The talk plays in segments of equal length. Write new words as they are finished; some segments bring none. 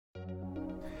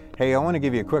Hey, I want to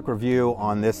give you a quick review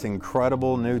on this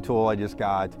incredible new tool I just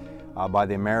got by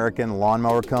the American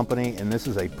Lawnmower Company, and this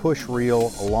is a push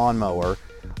reel lawnmower.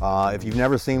 If you've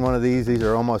never seen one of these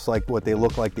are almost like what they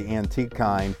look like, the antique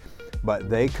kind, but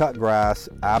they cut grass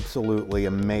absolutely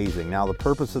amazing. Now the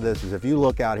purpose of this is, if you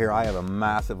look out here, I have a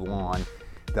massive lawn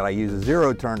that I use a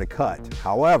zero turn to cut.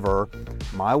 However,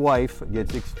 my wife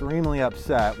gets extremely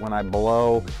upset when I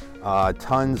blow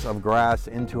tons of grass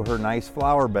into her nice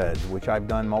flower beds, which I've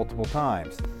done multiple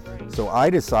times. So I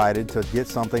decided to get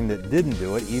something that didn't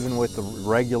do it, even with the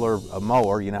regular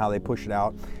mower. You know how they push it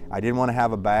out? I didn't want to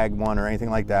have a bag one or anything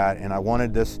like that, and I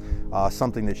wanted this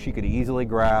something that she could easily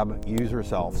grab, use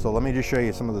herself. So let me just show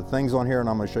you some of the things on here, and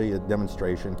I'm going to show you a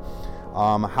demonstration.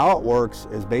 How it works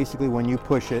is basically when you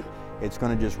push it, it's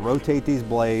going to just rotate these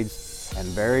blades, and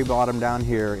very bottom down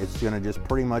here, it's going to just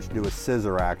pretty much do a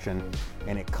scissor action,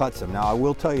 and it cuts them. Now I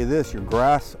will tell you this, your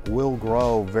grass will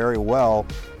grow very well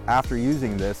after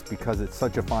using this because it's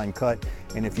such a fine cut.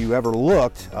 And if you ever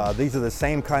looked, these are the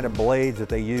same kind of blades that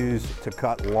they use to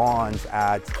cut lawns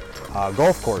at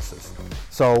golf courses.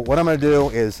 So what I'm going to do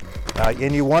is,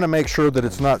 and you want to make sure that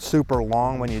it's not super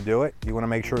long when you do it. You want to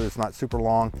make sure that it's not super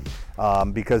long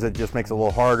because it just makes it a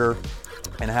little harder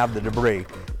and have the debris.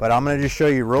 But I'm going to just show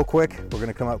you real quick. We're going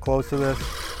to come up close to this.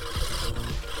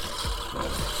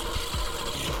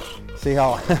 See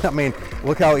how, I mean,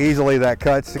 look how easily that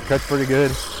cuts. It cuts pretty good.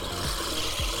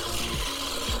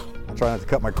 I'll try not to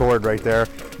cut my cord right there.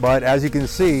 But as you can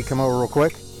see, come over real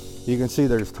quick. You can see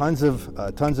there's tons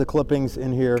of clippings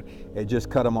in here. It just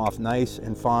cut them off nice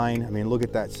and fine. I mean, look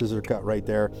at that scissor cut right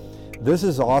there. This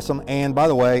is awesome. And by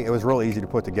the way, it was real easy to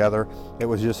put together. It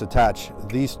was just attach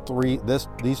these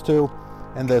two,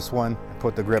 and this one,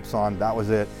 put the grips on. That was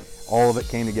it. All of it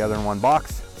came together in one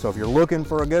box. So if you're looking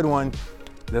for a good one,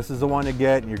 this is the one to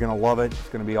get, and you're gonna love it. It's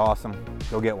gonna be awesome.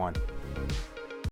 Go get one.